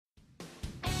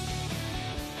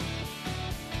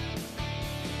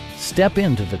Step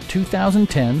into the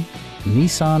 2010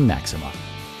 Nissan Maxima.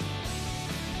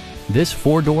 This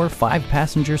four-door,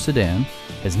 five-passenger sedan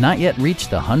has not yet reached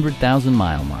the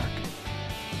 100,000-mile mark.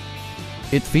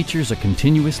 It features a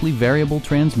continuously variable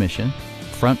transmission,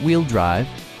 front-wheel drive,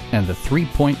 and the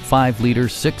 3.5-liter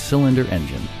six-cylinder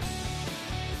engine.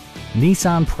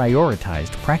 Nissan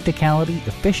prioritized practicality,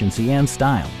 efficiency, and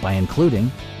style by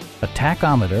including a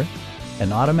tachometer,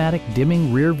 an automatic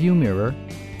dimming rear-view mirror,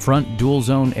 front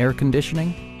dual-zone air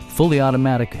conditioning, fully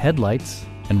automatic headlights,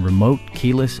 and remote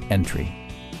keyless entry.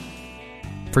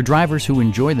 For drivers who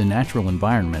enjoy the natural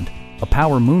environment, a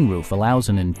power moonroof allows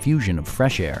an infusion of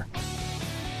fresh air.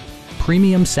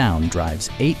 Premium sound drives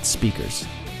 8 speakers,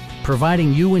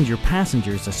 providing you and your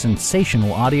passengers a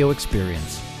sensational audio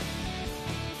experience.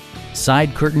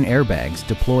 Side curtain airbags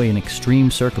deploy in extreme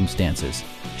circumstances,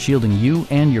 shielding you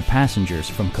and your passengers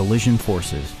from collision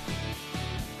forces.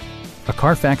 A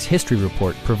Carfax history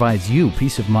report provides you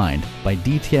peace of mind by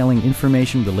detailing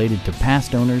information related to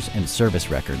past owners and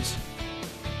service records.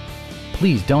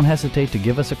 Please don't hesitate to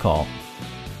give us a call